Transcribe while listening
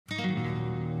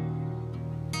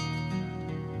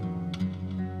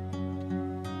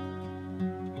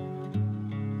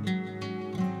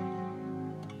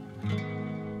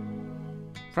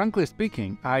Frankly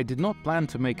speaking, I did not plan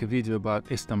to make a video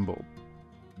about Istanbul.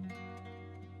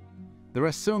 There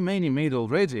are so many made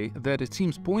already that it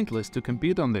seems pointless to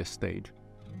compete on this stage.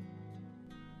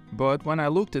 But when I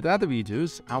looked at other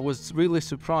videos, I was really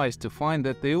surprised to find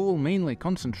that they all mainly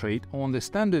concentrate on the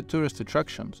standard tourist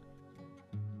attractions,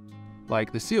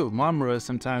 like the Sea of Marmara,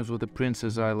 sometimes with the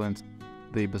Princess Islands,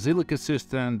 the Basilica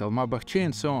Cistern, Dolmabahce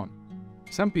and so on.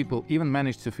 Some people even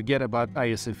managed to forget about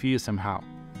Hagia Sophia somehow.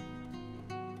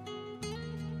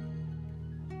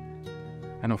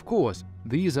 And of course,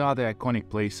 these are the iconic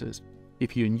places.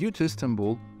 If you're new to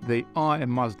Istanbul, they are a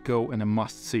must-go and a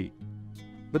must-see.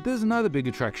 But there's another big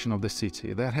attraction of the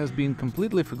city that has been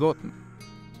completely forgotten.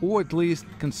 Or at least,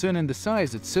 concerning the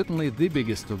size, it's certainly the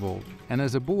biggest of all. And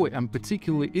as a boy, I'm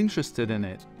particularly interested in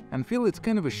it, and feel it's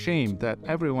kind of a shame that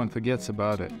everyone forgets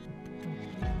about it.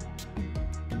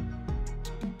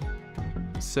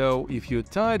 So, if you're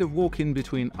tired of walking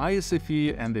between Hagia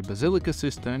Sophia and the Basilica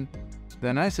Cistern,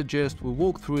 then I suggest we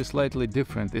walk through a slightly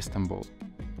different Istanbul,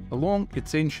 along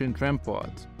its ancient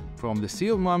ramparts, from the Sea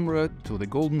of Marmara to the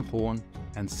Golden Horn,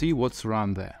 and see what's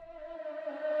around there.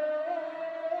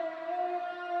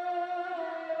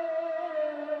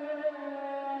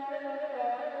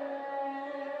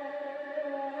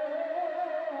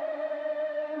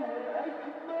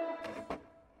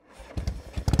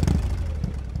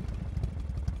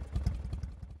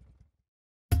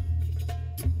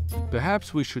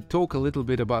 Perhaps we should talk a little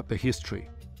bit about the history,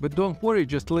 but don't worry,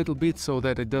 just a little bit so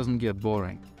that it doesn't get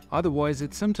boring. Otherwise,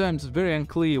 it's sometimes very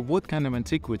unclear what kind of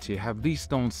antiquity have these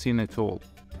stones seen at all.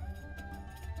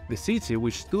 The city,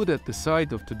 which stood at the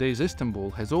site of today's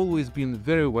Istanbul, has always been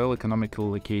very well economically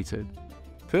located.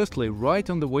 Firstly, right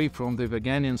on the way from the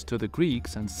Vaganians to the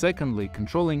Greeks, and secondly,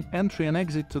 controlling entry and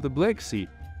exit to the Black Sea,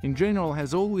 in general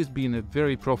has always been a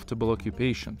very profitable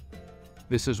occupation.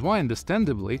 This is why,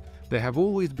 understandably, there have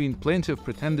always been plenty of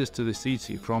pretenders to the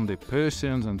city, from the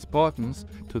Persians and Spartans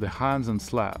to the Huns and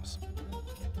Slavs.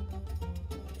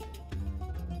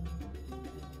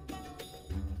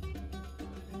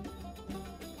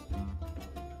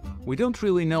 We don't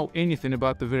really know anything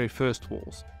about the very first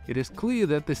walls. It is clear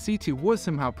that the city was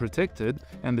somehow protected,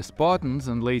 and the Spartans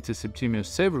and later Septimius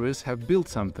Severus have built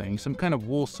something, some kind of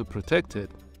walls to protect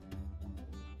it.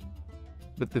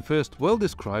 But the first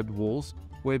well-described walls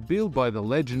were built by the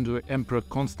legendary Emperor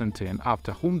Constantine,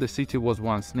 after whom the city was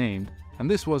once named, and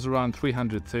this was around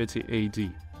 330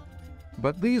 AD.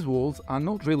 But these walls are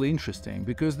not really interesting,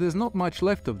 because there's not much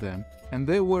left of them, and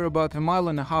they were about 1.5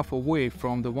 miles away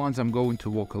from the ones I'm going to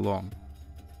walk along.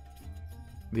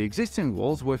 The existing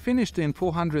walls were finished in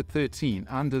 413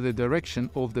 under the direction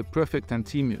of the prefect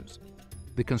Anthemius.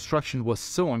 The construction was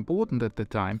so important at the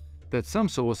time that some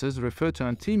sources refer to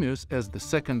Anthemius as the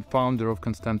second founder of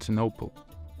Constantinople.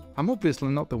 I'm obviously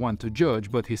not the one to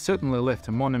judge, but he certainly left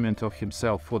a monument of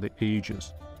himself for the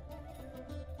ages.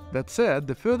 That said,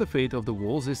 the further fate of the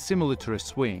walls is similar to a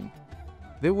swing.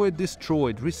 They were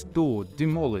destroyed, restored,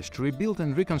 demolished, rebuilt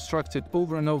and reconstructed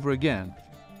over and over again.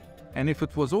 And if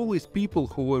it was always people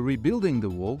who were rebuilding the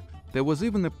wall, there was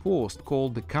even a post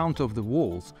called the Count of the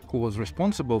Walls who was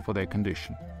responsible for their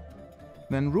condition.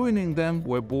 Then ruining them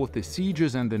were both the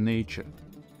sieges and the nature.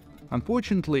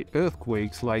 Unfortunately,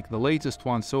 earthquakes like the latest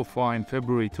one so far in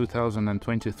February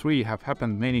 2023 have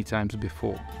happened many times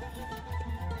before.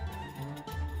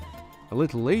 A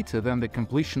little later than the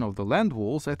completion of the land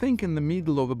walls, I think in the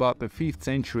middle of about the 5th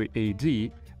century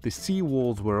AD, the sea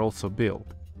walls were also built.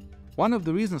 One of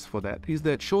the reasons for that is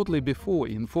that shortly before,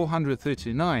 in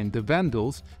 439, the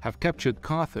Vandals have captured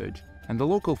Carthage, and the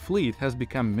local fleet has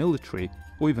become military,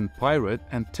 or even pirate,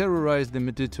 and terrorized the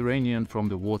Mediterranean from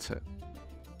the water.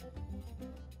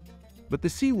 But the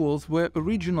sea walls were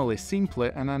originally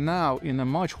simpler and are now in a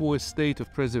much worse state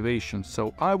of preservation,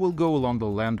 so I will go along the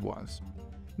land ones.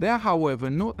 They are, however,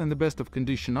 not in the best of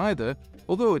condition either,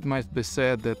 although it might be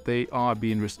said that they are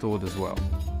being restored as well.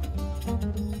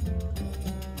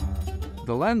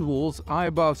 The land walls are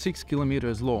about 6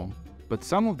 kilometers long, but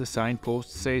some of the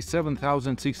signposts say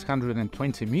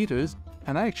 7,620 meters,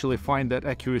 and I actually find that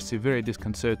accuracy very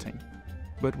disconcerting.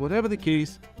 But whatever the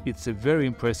case, it's a very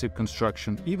impressive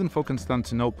construction, even for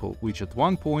Constantinople, which at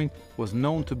one point was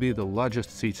known to be the largest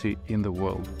city in the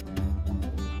world.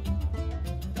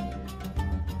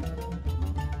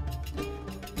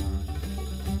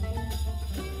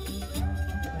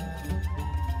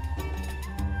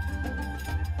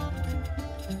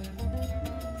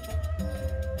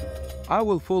 I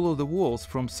will follow the walls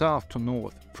from south to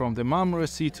north, from the Marmara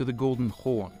Sea to the Golden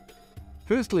Horn.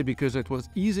 Firstly, because it was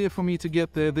easier for me to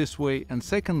get there this way, and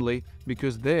secondly,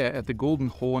 because there at the Golden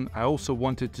Horn I also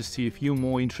wanted to see a few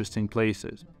more interesting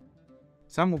places.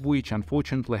 some of which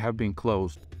unfortunately have been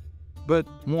closed. But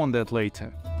more on that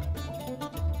later.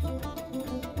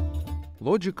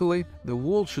 Logically, the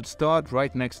wall should start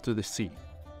right next to the sea.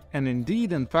 And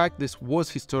indeed, in fact, this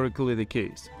was historically the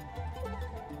case.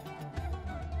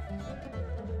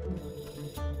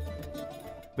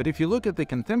 But if you look at the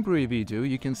contemporary video,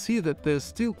 you can see that there's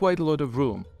still quite a lot of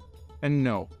room. And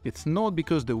no, it's not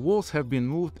because the walls have been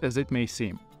moved as it may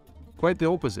seem. Quite the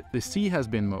opposite, the sea has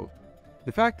been moved.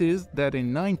 The fact is that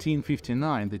in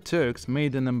 1959 the Turks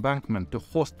made an embankment to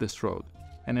host this road,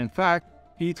 and in fact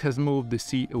it has moved the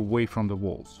sea away from the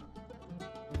walls.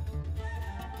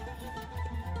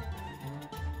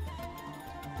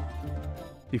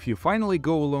 If you finally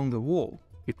go along the wall,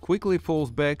 it quickly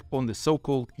falls back on the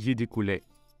so-called Yedikule,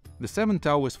 the Seven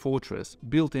Towers fortress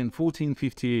built in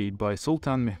 1458 by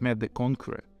Sultan Mehmed the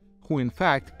Conqueror, who in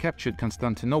fact captured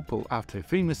Constantinople after a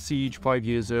famous siege 5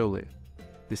 years earlier.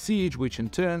 The siege which in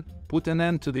turn put an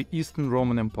end to the Eastern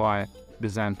Roman Empire,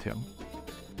 Byzantium.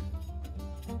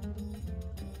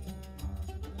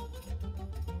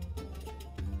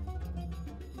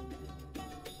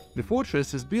 The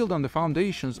fortress is built on the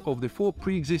foundations of the 4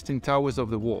 pre-existing towers of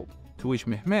the wall, to which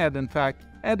Mehmed in fact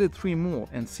added 3 more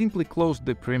and simply closed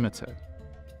the perimeter.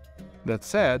 That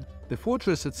said, the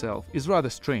fortress itself is rather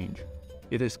strange.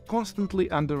 It is constantly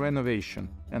under renovation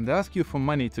and asks you for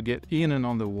money to get in and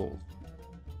on the walls.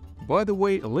 By the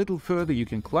way, a little further you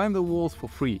can climb the walls for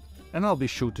free, and I'll be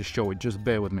sure to show it, just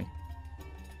bear with me.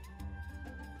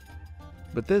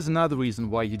 But there's another reason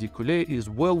why Yedikule is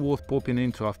well worth popping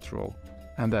into after all,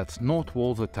 and that's not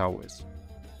walls or towers.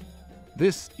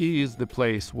 This is the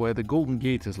place where the Golden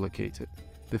Gate is located,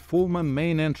 the former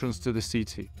main entrance to the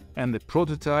city, and the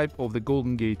prototype of the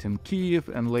Golden Gate in Kiev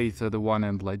and later the one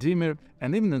in Vladimir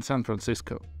and even in San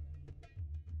Francisco.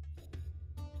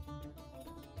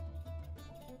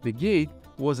 The gate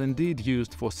was indeed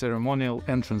used for ceremonial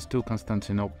entrance to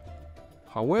Constantinople.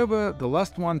 However, the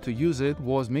last one to use it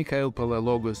was Mikhail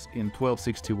Palaiologos in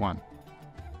 1261.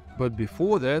 But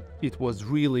before that, it was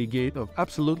really a gate of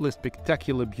absolutely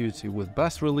spectacular beauty with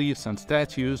bas-reliefs and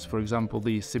statues, for example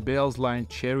the Cybele's Lion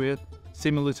chariot,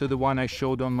 similar to the one I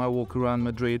showed on my walk around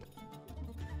Madrid.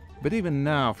 But even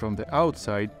now, from the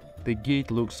outside, the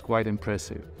gate looks quite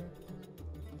impressive.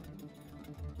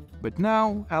 But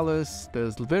now, alas,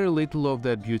 there's very little of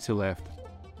that beauty left.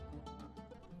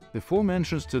 The former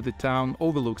entrance to the town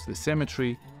overlooks the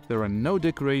cemetery, there are no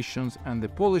decorations, and the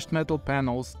polished metal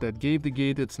panels that gave the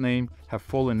gate its name have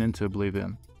fallen into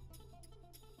oblivion.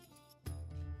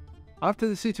 After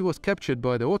the city was captured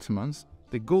by the Ottomans,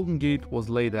 the Golden Gate was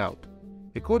laid out.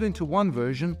 According to one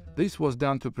version, this was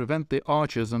done to prevent the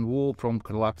arches and wall from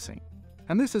collapsing.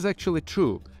 And this is actually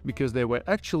true, because they were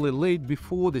actually laid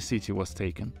before the city was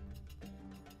taken.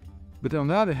 But on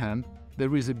the other hand,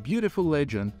 there is a beautiful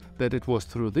legend that it was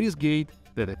through this gate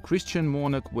that a Christian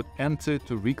monarch would enter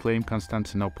to reclaim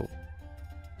Constantinople.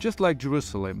 Just like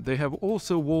Jerusalem, they have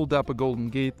also walled up a Golden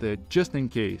Gate there just in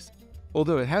case,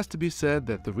 although it has to be said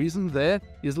that the reason there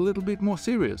is a little bit more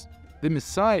serious. The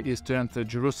Messiah is to enter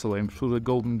Jerusalem through the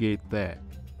Golden Gate there.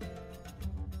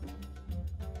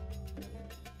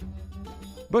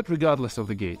 But regardless of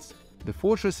the gates, the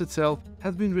fortress itself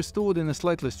has been restored in a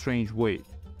slightly strange way.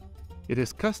 It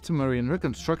is customary in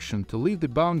reconstruction to leave the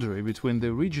boundary between the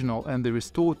original and the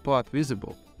restored part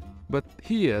visible, but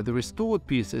here the restored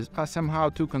pieces are somehow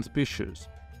too conspicuous.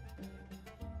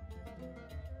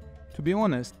 To be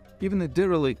honest, even a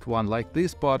derelict one like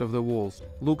this part of the walls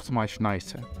looks much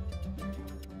nicer.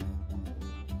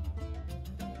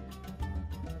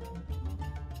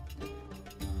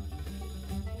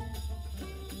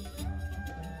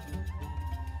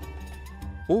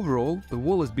 Overall, the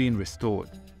wall is being restored.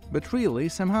 But really,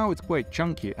 somehow it's quite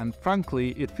chunky and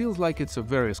frankly, it feels like it's of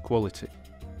various quality.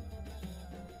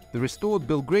 The restored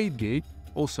Belgrade Gate,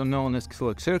 also known as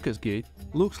Circus Gate,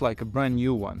 looks like a brand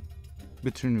new one.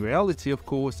 But in reality, of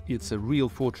course, it's a real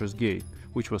fortress gate,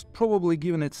 which was probably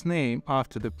given its name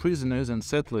after the prisoners and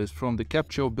settlers from the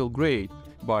capture of Belgrade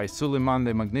by Suleiman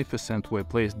the Magnificent were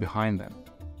placed behind them.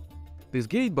 This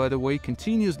gate, by the way,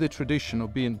 continues the tradition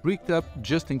of being bricked up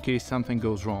just in case something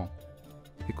goes wrong.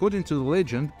 According to the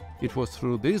legend, it was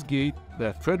through this gate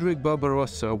that Frederick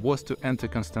Barbarossa was to enter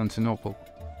Constantinople.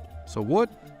 So what?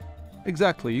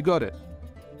 Exactly, you got it.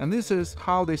 And this is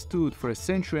how they stood for a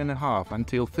century and a half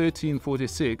until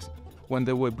 1346, when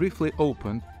they were briefly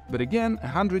opened, but again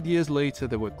 100 years later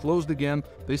they were closed again,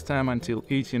 this time until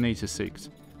 1886.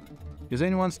 Is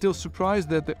anyone still surprised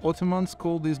that the Ottomans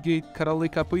called this gate Karalı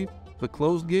Kapı, the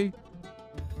closed gate?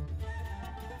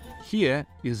 Here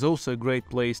is also a great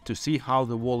place to see how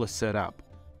the wall is set up.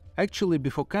 Actually,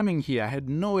 before coming here, I had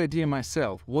no idea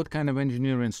myself what kind of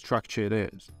engineering structure it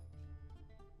is.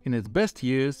 In its best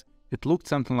years, it looked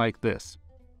something like this.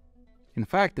 In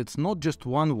fact, it's not just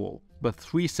one wall, but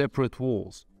 3 separate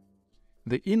walls.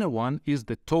 The inner one is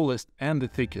the tallest and the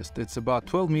thickest. It's about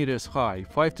 12 meters high,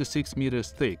 5 to 6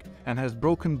 meters thick, and has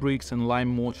broken bricks and lime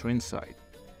mortar inside.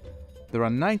 There are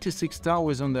 96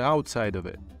 towers on the outside of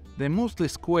it. They're mostly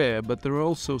square, but there are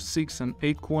also 6 and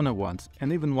 8 corner ones,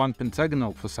 and even one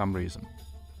pentagonal for some reason.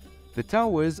 The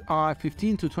towers are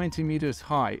 15 to 20 meters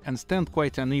high and stand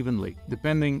quite unevenly,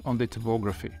 depending on the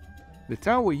topography. The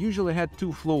tower usually had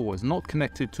 2 floors, not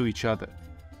connected to each other.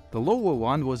 The lower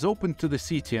one was open to the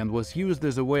city and was used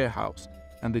as a warehouse,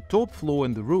 and the top floor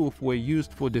and the roof were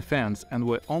used for defense and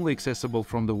were only accessible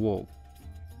from the wall.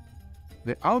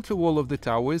 The outer wall of the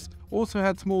towers also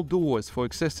had small doors for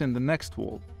accessing the next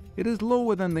wall. It is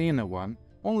lower than the inner one,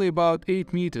 only about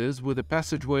 8 meters with a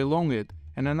passageway along it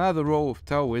and another row of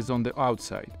towers on the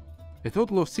outside. A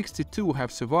total of 62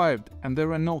 have survived, and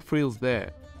there are no frills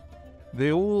there.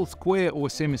 They're all square or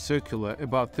semicircular,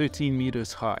 about 13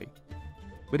 meters high.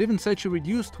 But even such a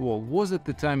reduced wall was at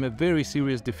the time a very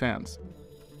serious defense.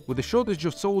 With a shortage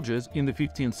of soldiers in the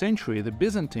 15th century, the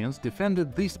Byzantines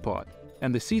defended this part,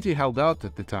 and the city held out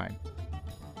at the time.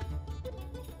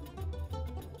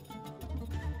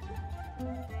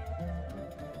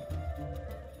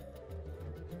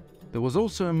 There was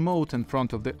also a moat in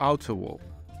front of the outer wall.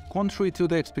 Contrary to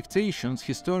the expectations,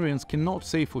 historians cannot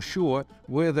say for sure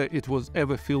whether it was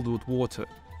ever filled with water.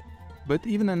 But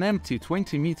even an empty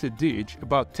 20-meter ditch,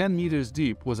 about 10 meters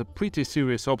deep, was a pretty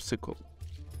serious obstacle.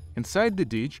 Inside the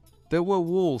ditch, there were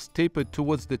walls tapered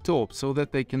towards the top so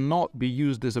that they cannot be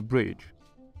used as a bridge.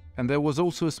 And there was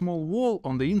also a small wall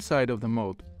on the inside of the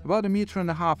moat, about 1.5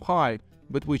 meters high,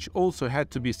 but which also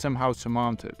had to be somehow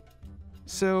surmounted.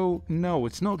 So, no,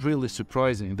 it's not really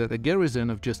surprising that a garrison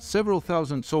of just several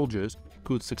thousand soldiers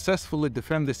could successfully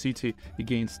defend the city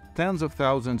against tens of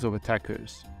thousands of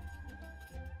attackers.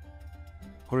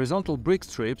 Horizontal brick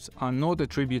strips are not a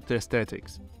tribute to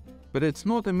aesthetics. But it's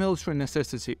not a military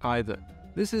necessity either.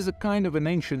 This is a kind of an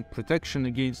ancient protection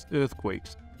against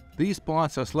earthquakes. These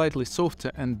parts are slightly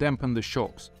softer and dampen the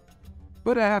shocks.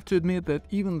 But I have to admit that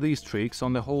even these tricks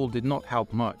on the whole did not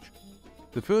help much.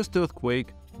 The first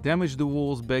earthquake damaged the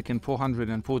walls back in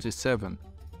 447,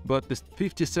 but the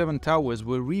 57 towers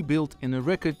were rebuilt in a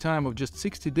record time of just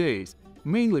 60 days,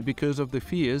 mainly because of the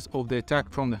fears of the attack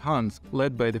from the Huns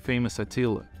led by the famous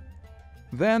Attila.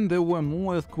 Then there were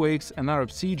more earthquakes and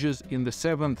Arab sieges in the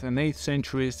 7th and 8th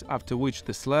centuries, after which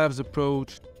the Slavs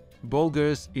approached,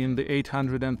 Bulgars in the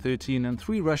 813 and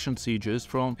 3 Russian sieges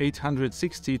from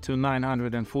 860 to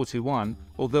 941,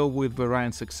 although with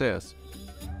varying success.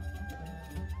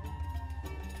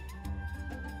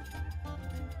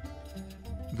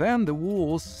 Then the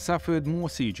walls suffered more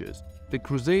sieges. The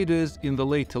Crusaders in the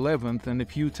late 11th and a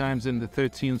few times in the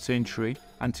 13th century,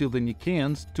 until the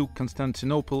Nicaeans took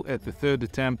Constantinople at the 3rd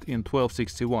attempt in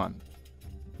 1261.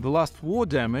 The last war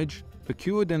damage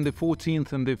occurred in the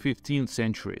 14th and the 15th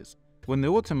centuries, when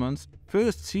the Ottomans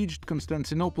first sieged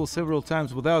Constantinople several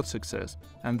times without success,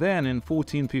 and then in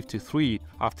 1453,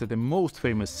 after the most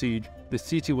famous siege, the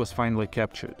city was finally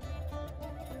captured.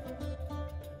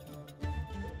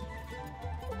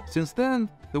 Since then,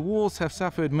 the walls have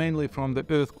suffered mainly from the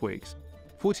earthquakes.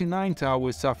 49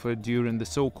 towers suffered during the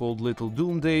so-called Little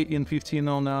Doomsday in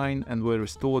 1509 and were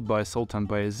restored by Sultan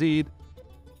Bayezid,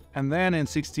 and then in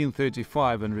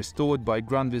 1635 and restored by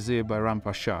Grand Vizier Bayram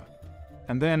Pasha,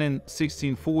 and then in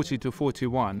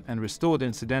 1640–41 and restored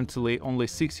incidentally only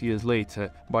 6 years later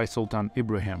by Sultan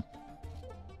Ibrahim.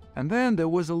 And then there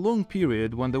was a long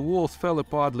period when the walls fell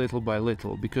apart little by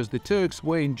little because the Turks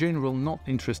were in general not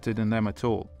interested in them at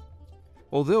all.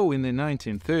 Although in the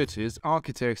 1930s,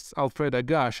 architects Alfred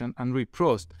Agache and Henri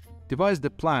Prost devised a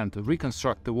plan to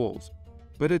reconstruct the walls.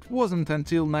 But it wasn't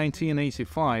until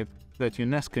 1985 that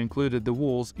UNESCO included the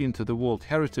walls into the World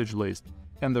Heritage List,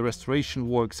 and the restoration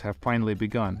works have finally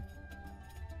begun.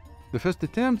 The first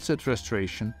attempts at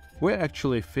restoration were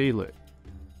actually a failure.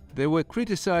 They were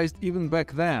criticized even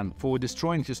back then for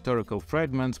destroying historical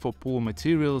fragments, for poor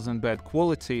materials and bad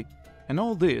quality, and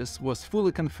all this was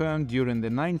fully confirmed during the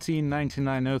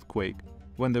 1999 earthquake,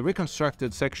 when the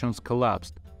reconstructed sections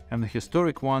collapsed and the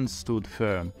historic ones stood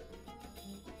firm.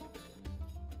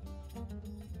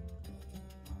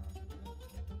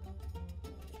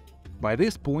 By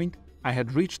this point, I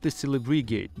had reached the Silivri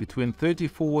gate between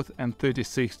 34th and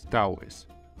 36th towers.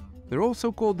 They're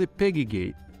also called the Peggy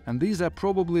Gate, and these are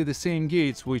probably the same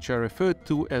gates which are referred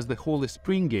to as the Holy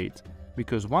Spring Gate,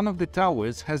 because one of the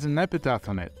towers has an epitaph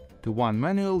on it, to one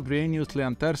Manuel Brenius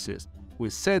Leontarsis, were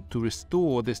said to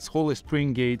restore the Holy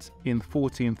Spring gates in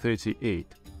 1438.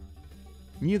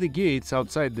 Near the gates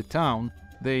outside the town,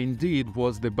 there indeed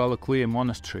was the Yedikule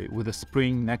monastery with a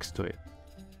spring next to it.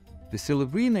 The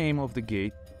Silivri name of the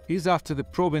gate is after the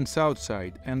province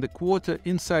outside and the quarter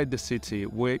inside the city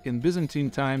where in Byzantine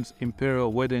times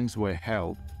imperial weddings were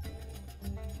held.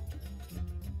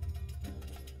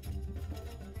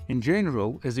 In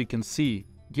general, as you can see,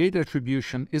 gate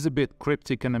attribution is a bit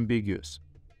cryptic and ambiguous.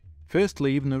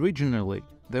 Firstly, even originally,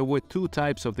 there were two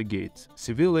types of the gates,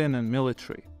 civilian and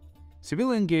military.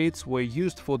 Civilian gates were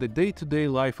used for the day-to-day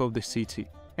life of the city,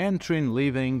 entering,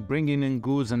 leaving, bringing in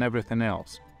goods and everything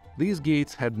else. These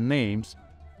gates had names.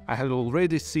 I had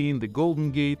already seen the Golden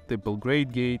Gate, the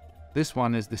Belgrade Gate, this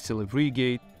one is the Silivri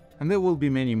Gate, and there will be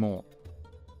many more.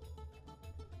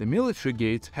 The military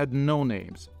gates had no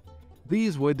names.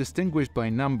 These were distinguished by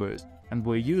numbers and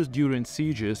were used during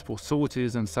sieges for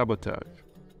sorties and sabotage.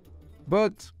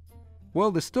 But,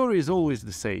 well, the story is always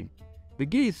the same. The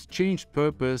gates changed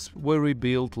purpose, were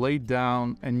rebuilt, laid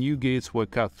down, and new gates were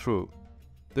cut through.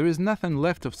 There is nothing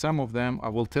left of some of them. I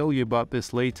will tell you about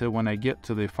this later when I get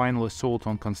to the final assault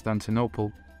on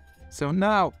Constantinople. So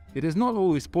now, it is not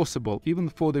always possible, even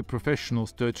for the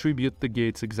professionals, to attribute the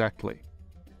gates exactly.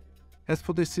 As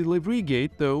for the Silivri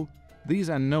Gate, though, these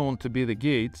are known to be the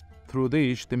gates through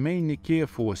which the main Nicaea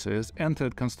forces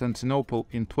entered Constantinople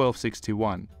in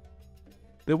 1261.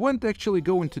 They weren't actually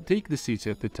going to take the city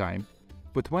at the time,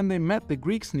 but when they met the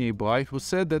Greeks nearby who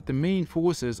said that the main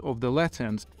forces of the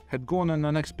Latins had gone on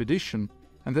an expedition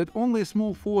and that only a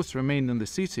small force remained in the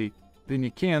city, the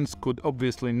Nicaeans could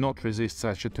obviously not resist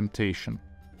such a temptation.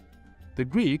 The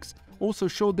Greeks also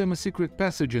showed them a secret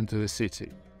passage into the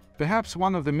city, perhaps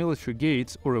one of the military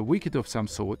gates or a wicket of some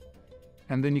sort,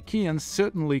 and the Nicaeans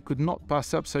certainly could not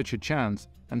pass up such a chance,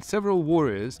 and several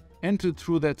warriors entered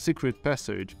through that secret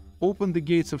passage, opened the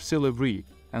gates of Silivri,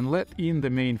 and let in the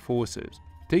main forces,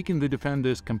 taking the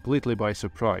defenders completely by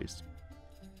surprise.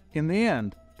 In the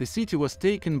end, the city was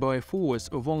taken by a force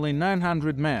of only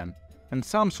 900 men, and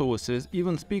some sources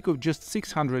even speak of just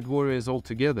 600 warriors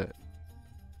altogether.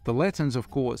 The Latins, of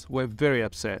course, were very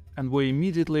upset and were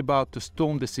immediately about to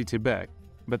storm the city back.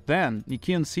 But then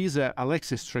Nicaean Caesar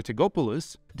Alexis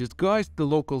Strategopoulos disguised the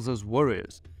locals as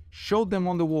warriors, showed them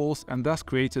on the walls, and thus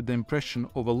created the impression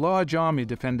of a large army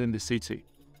defending the city.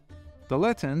 The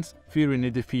Latins, fearing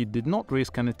a defeat, did not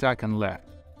risk an attack and left.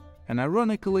 And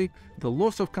ironically, the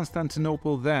loss of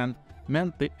Constantinople then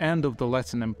meant the end of the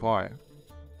Latin Empire.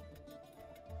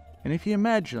 And if you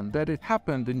imagine that it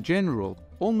happened in general,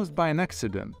 almost by an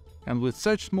accident, and with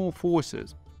such small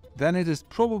forces, then it is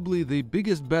probably the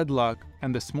biggest bad luck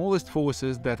and the smallest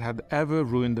forces that had ever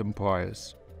ruined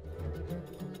empires.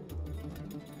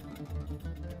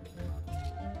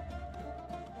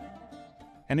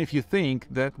 And if you think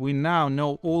that we now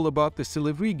know all about the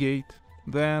Silivri Gate,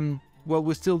 then, well,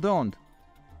 we still don't.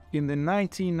 In the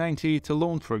 1998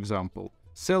 alone, for example,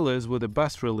 cellars with the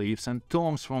bas-reliefs and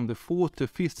tombs from the 4th to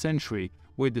 5th century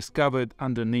were discovered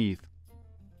underneath.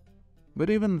 But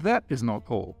even that is not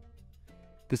all.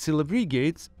 The Silivri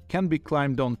gates can be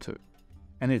climbed onto,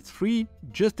 and it's free,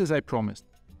 just as I promised.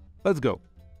 Let's go.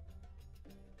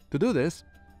 To do this,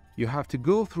 you have to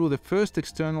go through the first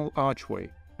external archway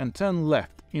and turn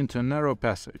left into a narrow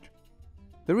passage.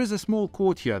 There is a small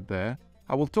courtyard there,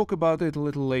 I will talk about it a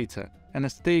little later, and a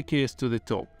staircase to the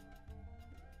top.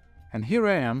 And here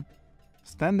I am,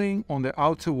 standing on the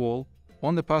outer wall,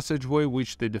 on the passageway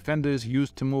which the defenders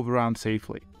used to move around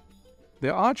safely.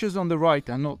 The arches on the right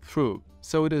are not through,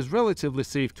 so it is relatively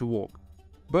safe to walk.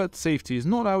 But safety is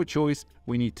not our choice,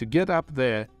 we need to get up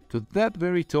there, to that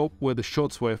very top where the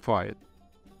shots were fired.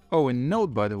 Oh, and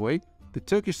note, by the way, the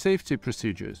Turkish safety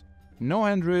procedures. No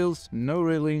handrails, no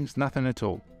railings, nothing at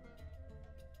all.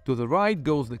 To the right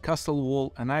goes the castle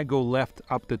wall, and I go left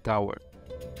up the tower.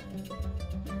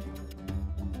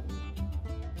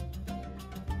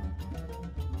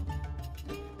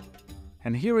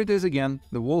 And here it is again,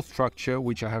 the wall structure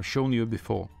which I have shown you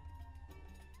before.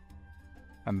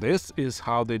 And this is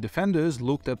how the defenders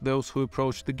looked at those who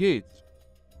approached the gates.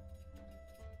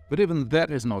 But even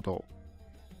that is not all.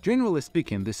 Generally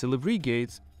speaking, the Silivri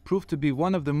gates proved to be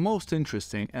one of the most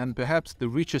interesting and perhaps the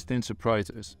richest in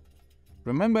surprises.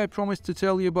 Remember I promised to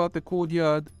tell you about the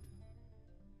courtyard?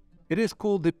 It is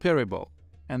called the Peribol,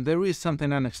 and there is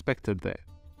something unexpected there.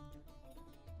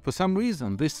 For some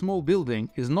reason, this small building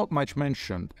is not much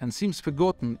mentioned and seems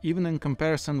forgotten even in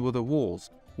comparison with the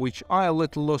walls, which are a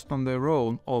little lost on their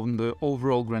own on the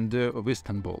overall grandeur of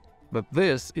Istanbul. But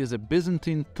this is a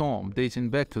Byzantine tomb dating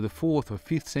back to the 4th or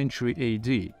 5th century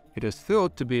AD. It is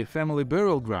thought to be a family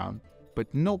burial ground,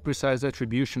 but no precise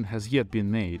attribution has yet been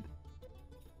made.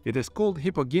 It is called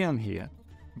Hypogeum here,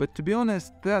 but to be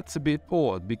honest, that's a bit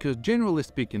odd because generally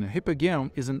speaking, a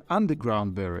Hypogeum is an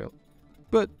underground burial.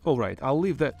 But alright, I'll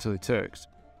leave that to the Turks.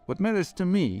 What matters to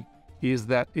me is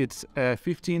that it's a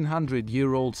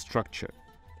 1500-year-old structure,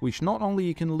 which not only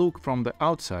you can look from the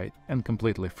outside, and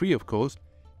completely free of course,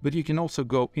 but you can also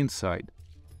go inside.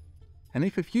 And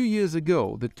if a few years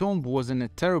ago the tomb was in a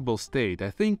terrible state, I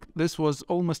think this was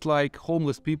almost like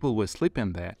homeless people were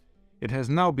sleeping there, it has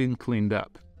now been cleaned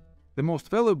up. The most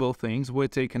valuable things were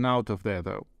taken out of there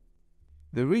though.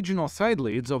 The original side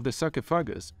lids of the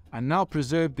sarcophagus are now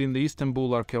preserved in the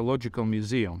Istanbul Archaeological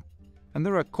Museum, and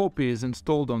there are copies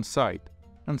installed on site,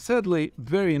 and sadly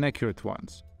very inaccurate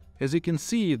ones. As you can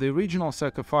see, the original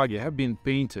sarcophagi have been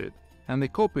painted, and the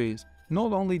copies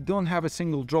not only don't have a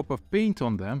single drop of paint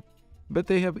on them, but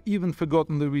they have even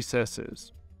forgotten the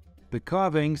recesses. The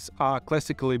carvings are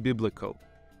classically biblical.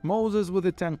 Moses with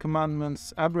the Ten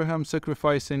Commandments, Abraham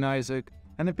sacrificing Isaac,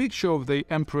 and a picture of the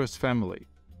emperor's family.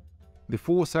 The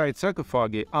four-side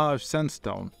sarcophagi are of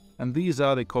sandstone, and these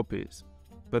are the copies.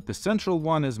 But the central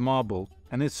one is marble,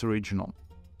 and it's original.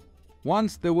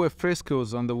 Once there were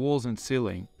frescoes on the walls and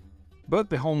ceiling, but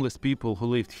the homeless people who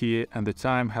lived here at the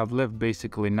time have left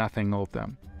basically nothing of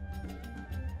them.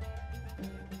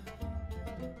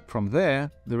 From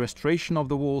there, the restoration of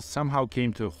the walls somehow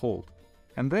came to a halt,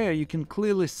 and there you can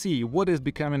clearly see what is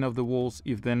becoming of the walls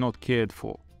if they're not cared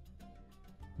for.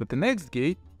 But the next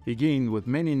gate, again with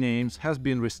many names, has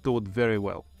been restored very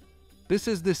well. This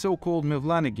is the so-called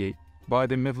Mevlana Gate by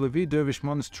the Mevlevi Dervish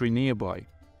monastery nearby,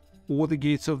 or the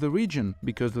gates of the region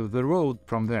because of the road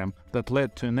from them that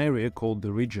led to an area called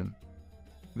the region.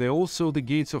 They're also the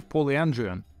gates of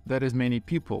Polyandrion, that is many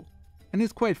people. And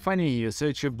it's quite funny here,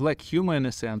 such a black humor in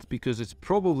a sense, because it's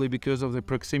probably because of the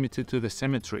proximity to the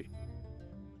cemetery.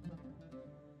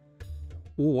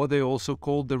 Or they also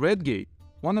called the Red Gate,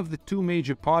 one of the two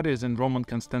major parties in Roman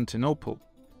Constantinople.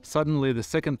 Suddenly the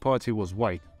second party was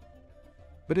white.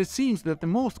 But it seems that the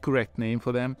most correct name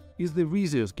for them is the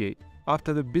Rizius Gate,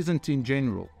 after the Byzantine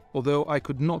general, although I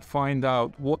could not find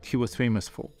out what he was famous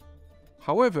for.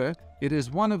 However, it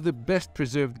is one of the best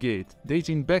preserved gates,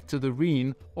 dating back to the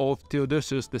reign of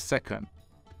Theodosius II.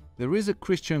 There is a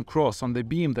Christian cross on the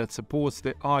beam that supports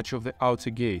the arch of the outer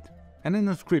gate, and an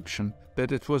inscription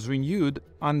that it was renewed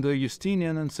under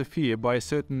Justinian and Sophia by a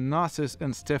certain Narses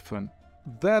and Stephan.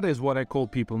 That is what I call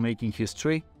people making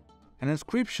history. An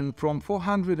inscription from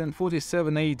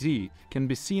 447 AD can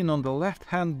be seen on the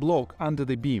left-hand block under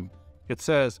the beam. It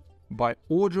says, "By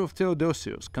order of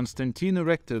Theodosius, Constantine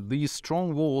erected these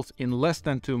strong walls in less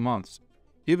than 2 months.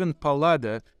 Even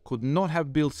Pallada could not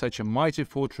have built such a mighty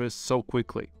fortress so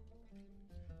quickly."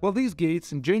 While these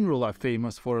gates in general are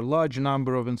famous for a large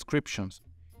number of inscriptions,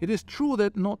 it is true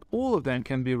that not all of them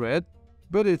can be read,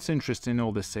 but it's interesting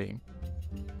all the same.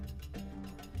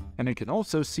 And you can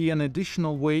also see an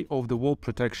additional way of the wall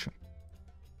protection.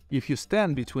 If you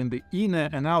stand between the inner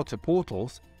and outer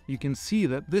portals, you can see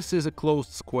that this is a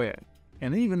closed square,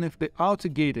 and even if the outer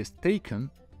gate is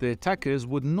taken, the attackers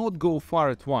would not go far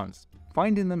at once,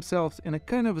 finding themselves in a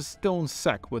kind of a stone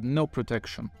sack with no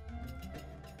protection.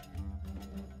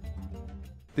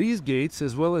 These gates,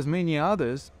 as well as many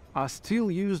others, are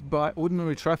still used by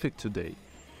ordinary traffic today.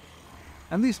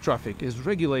 And this traffic is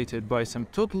regulated by some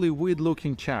totally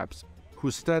weird-looking chaps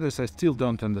whose status I still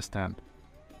don't understand.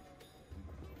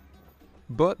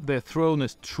 But their throne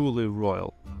is truly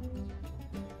royal.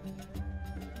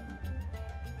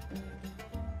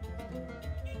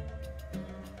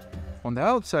 On the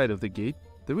outside of the gate,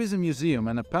 there is a museum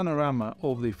and a panorama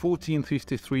of the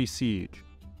 1453 siege.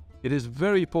 It is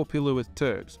very popular with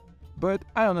Turks, but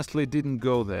I honestly didn't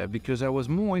go there because I was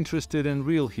more interested in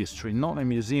real history, not a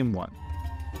museum one.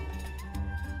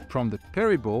 From the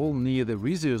peribole near the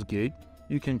Rizius Gate,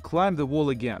 you can climb the wall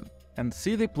again and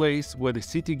see the place where the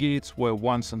city gates were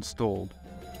once installed.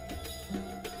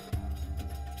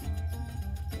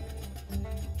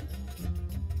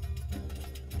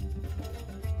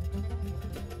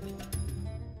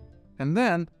 And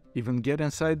then even get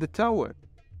inside the tower.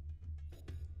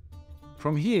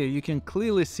 From here you can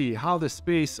clearly see how the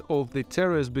space of the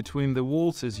terrace between the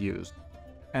walls is used,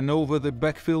 and over the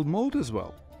backfilled moat as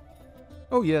well.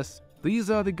 Oh yes, these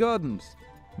are the gardens.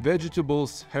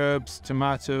 Vegetables, herbs,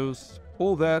 tomatoes,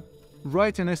 all that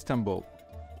right in Istanbul.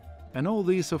 And all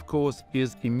this, of course,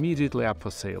 is immediately up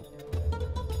for sale.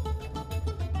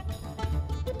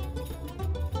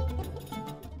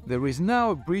 There is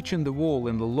now a breach in the wall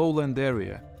in the lowland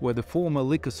area where the former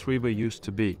Lycus River used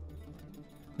to be.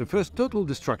 The first total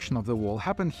destruction of the wall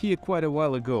happened here quite a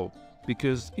while ago,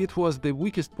 because it was the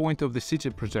weakest point of the city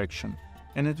protection,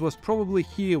 and it was probably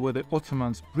here where the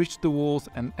Ottomans breached the walls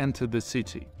and entered the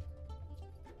city.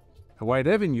 A wide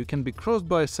avenue can be crossed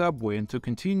by a subway, and to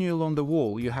continue along the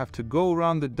wall you have to go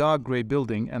around the dark grey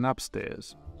building and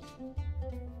upstairs.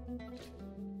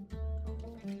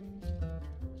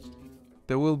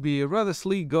 There will be a rather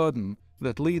sleek garden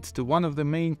that leads to one of the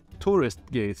main tourist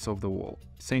gates of the wall,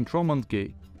 St. Roman's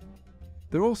Gate.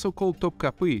 They're also called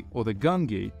Topkapı, or the Gun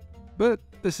Gate, but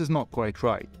this is not quite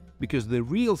right, because the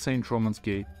real St. Roman's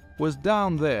Gate was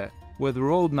down there where the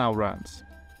road now runs.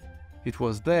 It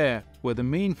was there where the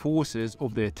main forces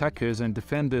of the attackers and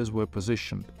defenders were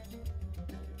positioned.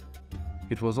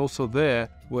 It was also there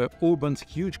where Urban's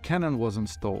huge cannon was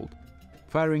installed,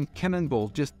 firing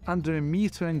cannonballs just under a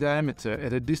meter in diameter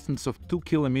at a distance of 2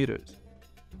 kilometers.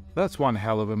 That's one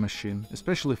hell of a machine,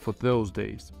 especially for those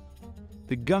days.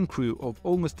 The gun crew of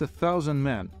almost 1,000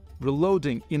 men,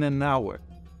 reloading in an hour.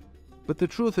 But the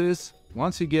truth is,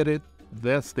 once you get it,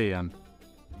 that's the end.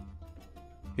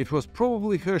 It was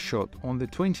probably her shot on the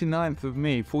 29th of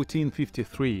May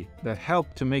 1453 that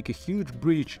helped to make a huge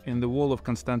breach in the wall of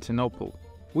Constantinople,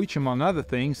 which among other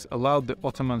things allowed the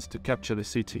Ottomans to capture the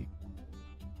city.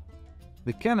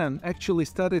 The cannon actually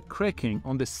started cracking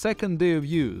on the second day of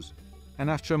use, and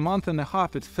after a month and a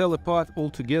half it fell apart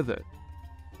altogether.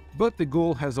 But the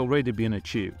goal has already been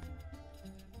achieved.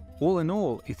 All in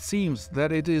all, it seems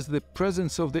that it is the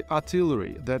presence of the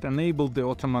artillery that enabled the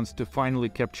Ottomans to finally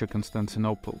capture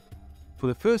Constantinople. For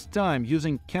the first time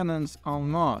using cannons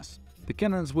en masse, the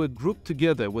cannons were grouped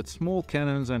together with small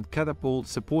cannons and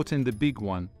catapults supporting the big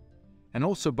one, and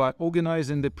also by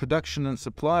organizing the production and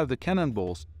supply of the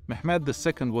cannonballs, Mehmed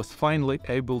II was finally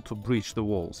able to breach the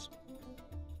walls.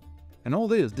 And all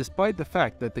this despite the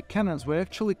fact that the cannons were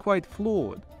actually quite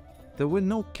flawed. There were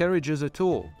no carriages at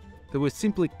all. They were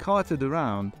simply carted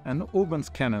around, and Urban's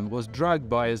cannon was dragged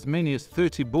by as many as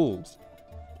 30 bulls.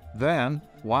 Then,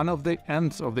 one of the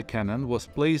ends of the cannon was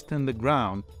placed in the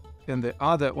ground, and the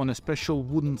other on a special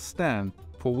wooden stand,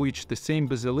 for which the same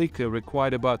basilica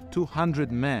required about 200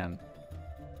 men.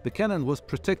 The cannon was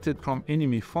protected from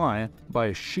enemy fire by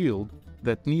a shield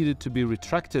that needed to be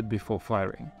retracted before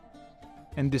firing.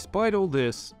 And despite all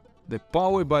this, the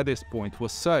power by this point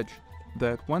was such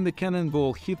that when the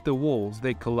cannonball hit the walls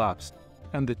they collapsed,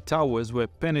 and the towers were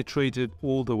penetrated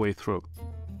all the way through.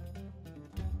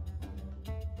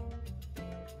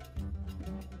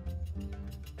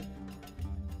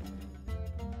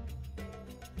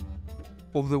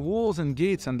 Of the walls and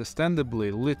gates,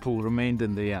 understandably, little remained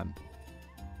in the end.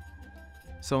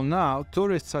 So now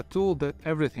tourists are told that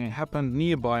everything happened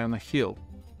nearby on a hill,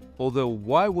 although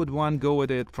why would one go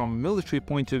at it from a military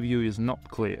point of view is not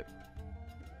clear.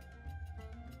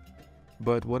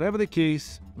 But whatever the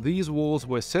case, these walls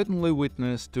were certainly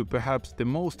witness to perhaps the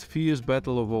most fierce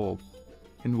battle of all,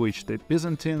 in which the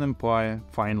Byzantine Empire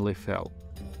finally fell.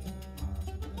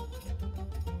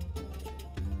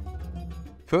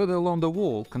 Further along the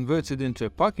wall, converted into a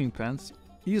parking fence,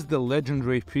 is the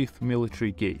legendary 5th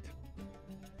military gate.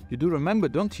 You do remember,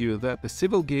 don't you, that the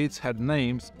civil gates had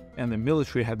names and the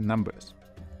military had numbers.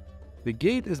 The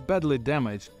gate is badly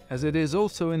damaged, as it is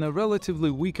also in a relatively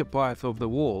weaker part of the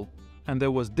wall, and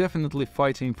there was definitely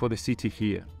fighting for the city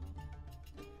here.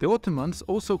 The Ottomans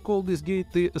also called this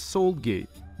gate the Assault Gate,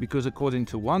 because according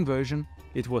to one version,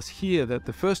 it was here that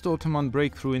the first Ottoman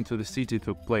breakthrough into the city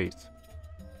took place.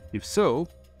 If so,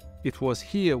 it was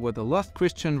here where the last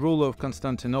Christian ruler of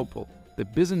Constantinople, the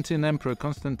Byzantine Emperor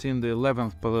Constantine XI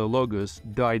Palaiologos,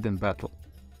 died in battle.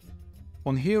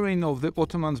 On hearing of the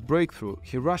Ottomans' breakthrough,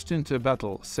 he rushed into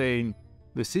battle, saying,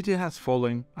 "The city has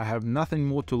fallen, I have nothing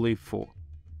more to live for."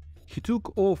 He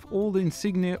took off all the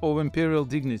insignia of imperial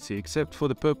dignity except for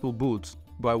the purple boots,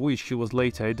 by which he was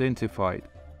later identified.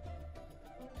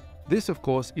 This, of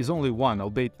course, is only one,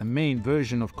 albeit the main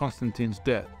version of Constantine's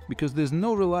death, because there's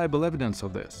no reliable evidence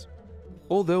of this.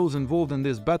 All those involved in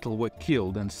this battle were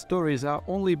killed, and stories are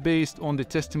only based on the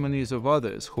testimonies of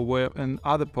others who were in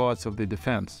other parts of the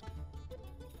defense.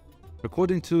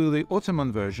 According to the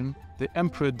Ottoman version, the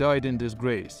emperor died in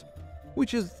disgrace,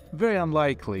 which is very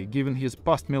unlikely given his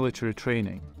past military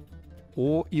training,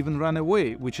 or even ran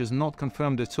away, which is not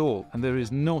confirmed at all, and there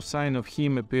is no sign of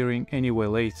him appearing anywhere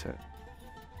later.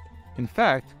 In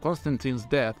fact, Constantine's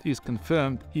death is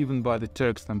confirmed even by the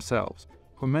Turks themselves,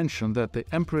 who mention that the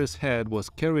emperor's head was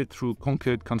carried through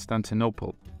conquered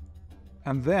Constantinople,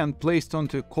 and then placed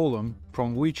onto a column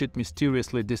from which it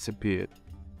mysteriously disappeared.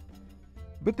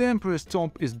 But the emperor's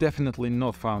tomb is definitely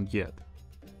not found yet.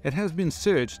 It has been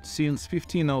searched since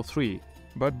 1503,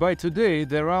 but by today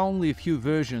there are only a few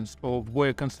versions of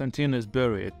where Constantine is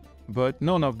buried, but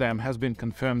none of them has been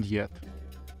confirmed yet.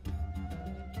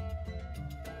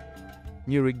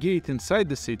 Near a gate inside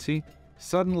the city,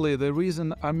 suddenly there is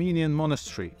an Armenian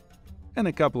monastery, and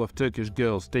a couple of Turkish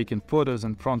girls taking photos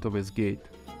in front of its gate.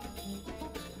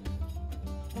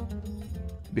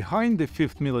 Behind the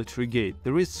 5th military gate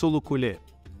there is Sulukule,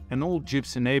 an old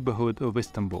gypsy neighborhood of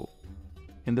Istanbul.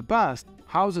 In the past,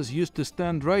 houses used to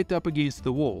stand right up against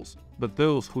the walls, but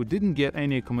those who didn't get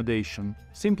any accommodation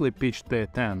simply pitched their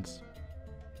tents.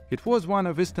 It was one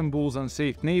of Istanbul's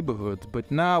unsafe neighborhoods, but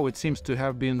now it seems to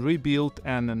have been rebuilt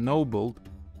and ennobled,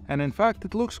 and in fact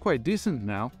it looks quite decent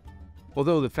now,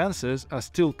 although the fences are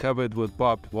still covered with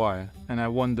barbed wire, and I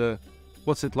wonder,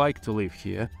 what's it like to live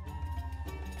here?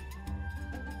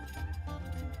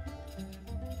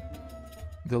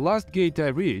 The last gate I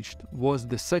reached was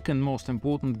the second most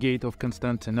important gate of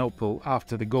Constantinople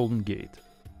after the Golden Gate.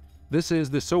 This is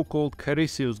the so-called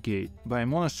Carisius Gate by a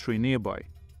monastery nearby.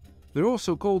 They're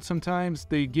also called sometimes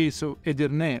the gates of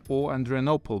Edirne or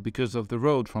Adrianople because of the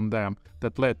road from them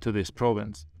that led to this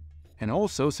province. And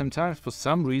also sometimes for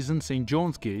some reason St.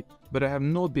 John's Gate, but I have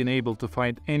not been able to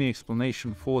find any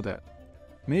explanation for that.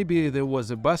 Maybe there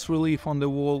was a bas relief on the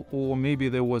wall, or maybe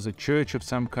there was a church of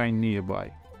some kind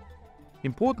nearby.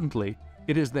 Importantly,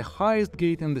 it is the highest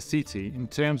gate in the city in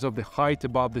terms of the height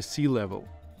above the sea level,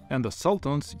 and the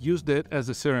sultans used it as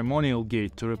a ceremonial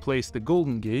gate to replace the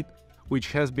Golden Gate,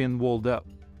 which has been walled up.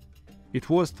 It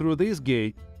was through this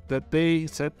gate that they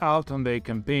set out on their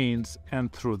campaigns,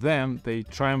 and through them they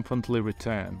triumphantly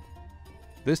returned.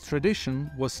 This tradition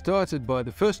was started by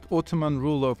the first Ottoman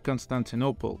ruler of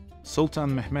Constantinople,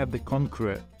 Sultan Mehmed the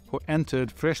Conqueror, who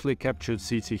entered freshly captured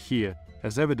city here,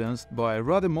 as evidenced by a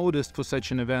rather modest for such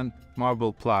an event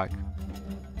marble plaque.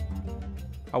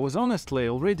 I was honestly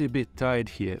already a bit tired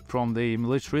here from the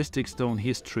militaristic stone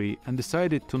history and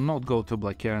decided to not go to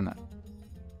Blakerna.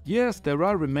 Yes, there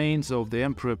are remains of the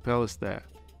Emperor Palace there,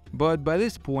 but by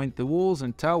this point the walls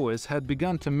and towers had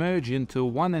begun to merge into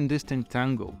one indistinct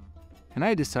angle, and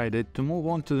I decided to move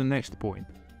on to the next point,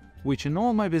 which in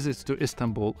all my visits to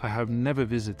Istanbul I have never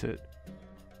visited.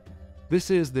 This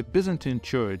is the Byzantine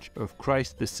Church of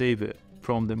Christ the Savior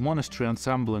from the monastery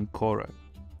ensemble in Chora.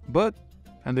 But,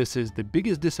 and this is the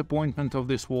biggest disappointment of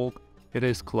this walk, it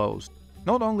is closed.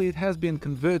 Not only it has been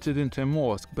converted into a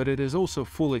mosque, but it is also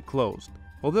fully closed.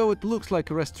 Although it looks like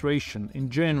a restoration, in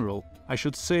general, I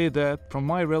should say that from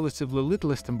my relatively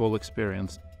little Istanbul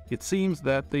experience, it seems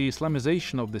that the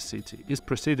Islamization of the city is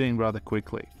proceeding rather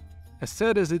quickly. As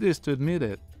sad as it is to admit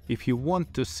it, if you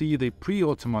want to see the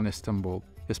pre-Ottoman Istanbul,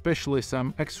 especially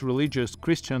some ex-religious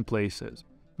Christian places,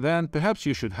 then perhaps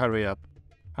you should hurry up.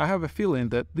 I have a feeling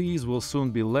that these will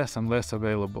soon be less and less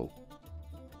available.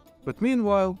 But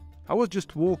meanwhile, I was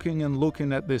just walking and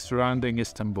looking at the surrounding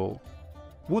Istanbul.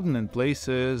 Wooden in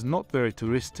places, not very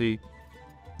touristy,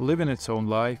 living its own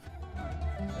life.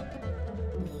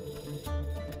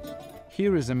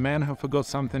 Here is a man who forgot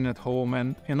something at home,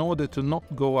 and in order to not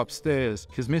go upstairs,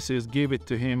 his missus gave it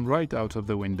to him right out of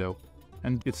the window.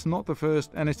 And it's not the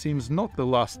first, and it seems not the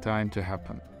last time to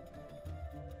happen.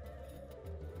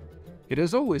 It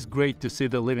is always great to see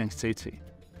the living city.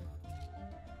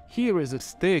 Here is a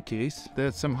staircase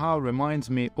that somehow reminds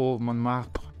me of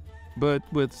Montmartre, but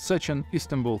with such an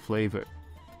Istanbul flavor.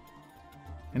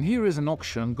 And here is an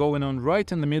auction going on right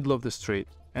in the middle of the street,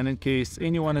 and in case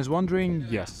anyone is wondering,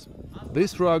 yes,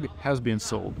 this rug has been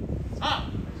sold.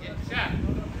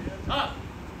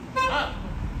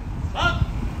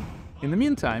 In the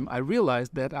meantime, I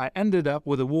realized that I ended up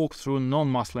with a walk through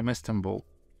non-Muslim Istanbul.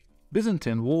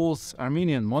 Byzantine walls,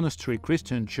 Armenian monastery,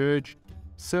 Christian church,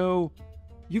 so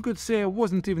you could say I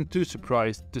wasn't even too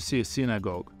surprised to see a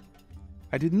synagogue.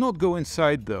 I did not go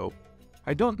inside though.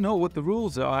 I don't know what the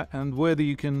rules are and whether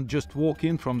you can just walk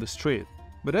in from the street,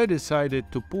 but I decided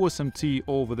to pour some tea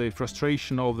over the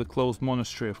frustration of the closed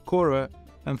monastery of Chora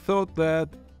and thought that,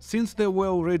 since there were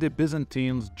already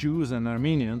Byzantines, Jews and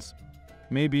Armenians,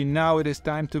 maybe now it is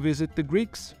time to visit the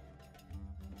Greeks?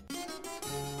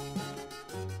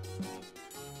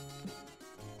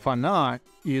 Phanar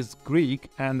is Greek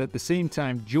and at the same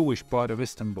time Jewish part of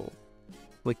Istanbul.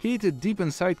 Located deep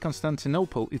inside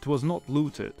Constantinople, it was not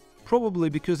looted, probably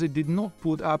because it did not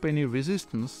put up any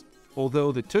resistance,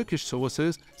 although the Turkish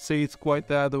sources say it's quite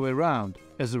the other way around,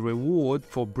 as a reward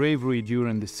for bravery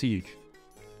during the siege.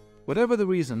 Whatever the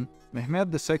reason,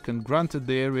 Mehmed II granted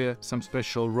the area some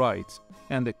special rights,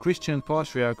 and the Christian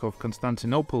Patriarch of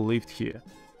Constantinople lived here.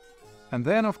 And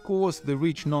then, of course, the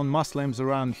rich non-Muslims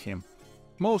around him,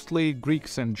 mostly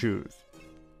Greeks and Jews.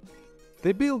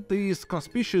 They built these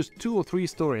conspicuous 2- or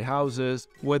 3-story houses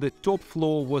where the top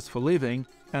floor was for living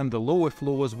and the lower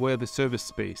floors were the service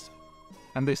space.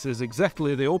 And this is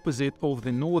exactly the opposite of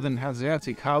the northern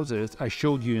Hanseatic houses I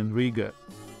showed you in Riga.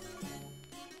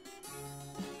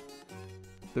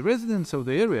 The residents of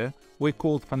the area were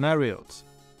called Phanariots.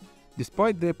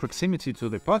 Despite their proximity to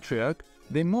the Patriarch,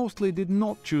 they mostly did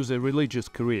not choose a religious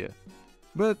career,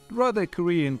 but rather a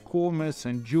career in commerce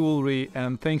and jewelry,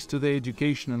 and thanks to their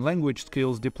education and language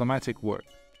skills, diplomatic work.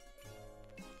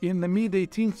 In the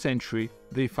mid-18th century,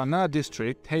 the Phanar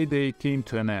district heyday came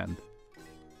to an end.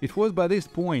 It was by this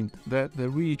point that the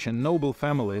rich and noble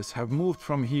families have moved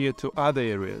from here to other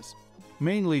areas,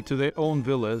 mainly to their own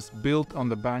villas built on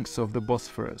the banks of the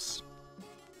Bosphorus.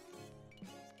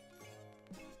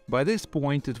 By this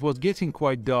point it was getting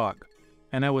quite dark,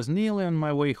 and I was nearly on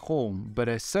my way home, but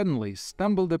I suddenly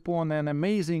stumbled upon an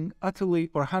amazing, utterly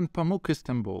Orhan Pamuk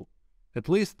Istanbul, at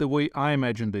least the way I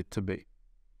imagined it to be.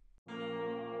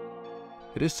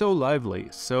 It is so lively,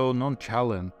 so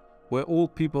nonchalant, where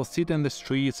old people sit in the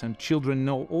streets and children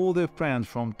know all their friends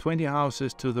from 20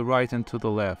 houses to the right and to the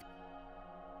left.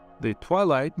 The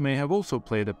twilight may have also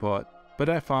played a part, but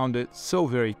I found it so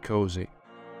very cozy.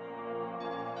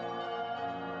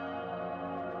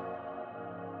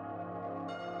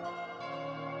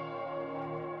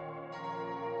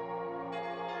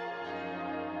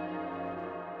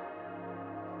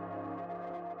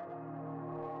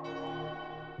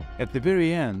 At the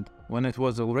very end, when it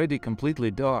was already completely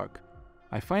dark,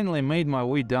 I finally made my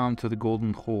way down to the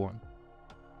Golden Horn.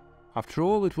 After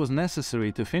all, it was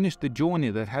necessary to finish the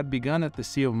journey that had begun at the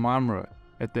Sea of Marmara,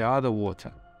 at the other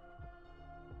water.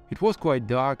 It was quite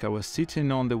dark. I was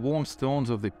sitting on the warm stones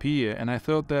of the pier, and I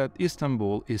thought that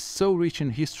Istanbul is so rich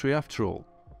in history after all,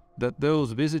 that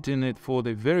those visiting it for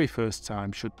the very first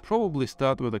time should probably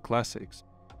start with the classics,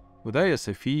 with Hagia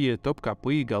Sophia,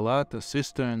 Topkapi, Galata,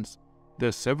 cisterns.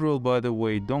 There's several, by the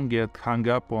way, don't get hung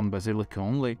up on Basilica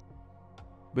only.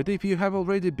 But if you have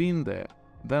already been there,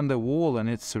 then the wall and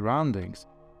its surroundings,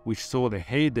 which saw the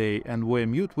heyday and were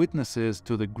mute witnesses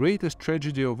to the greatest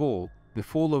tragedy of all, the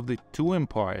fall of the two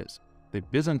empires, the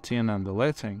Byzantine and the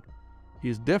Latin,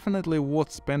 is definitely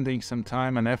worth spending some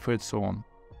time and efforts on.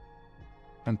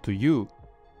 And to you,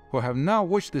 who have now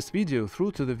watched this video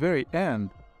through to the very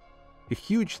end, a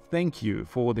huge thank you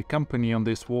for the company on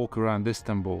this walk around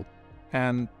Istanbul.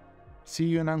 And see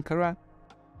you in Ankara.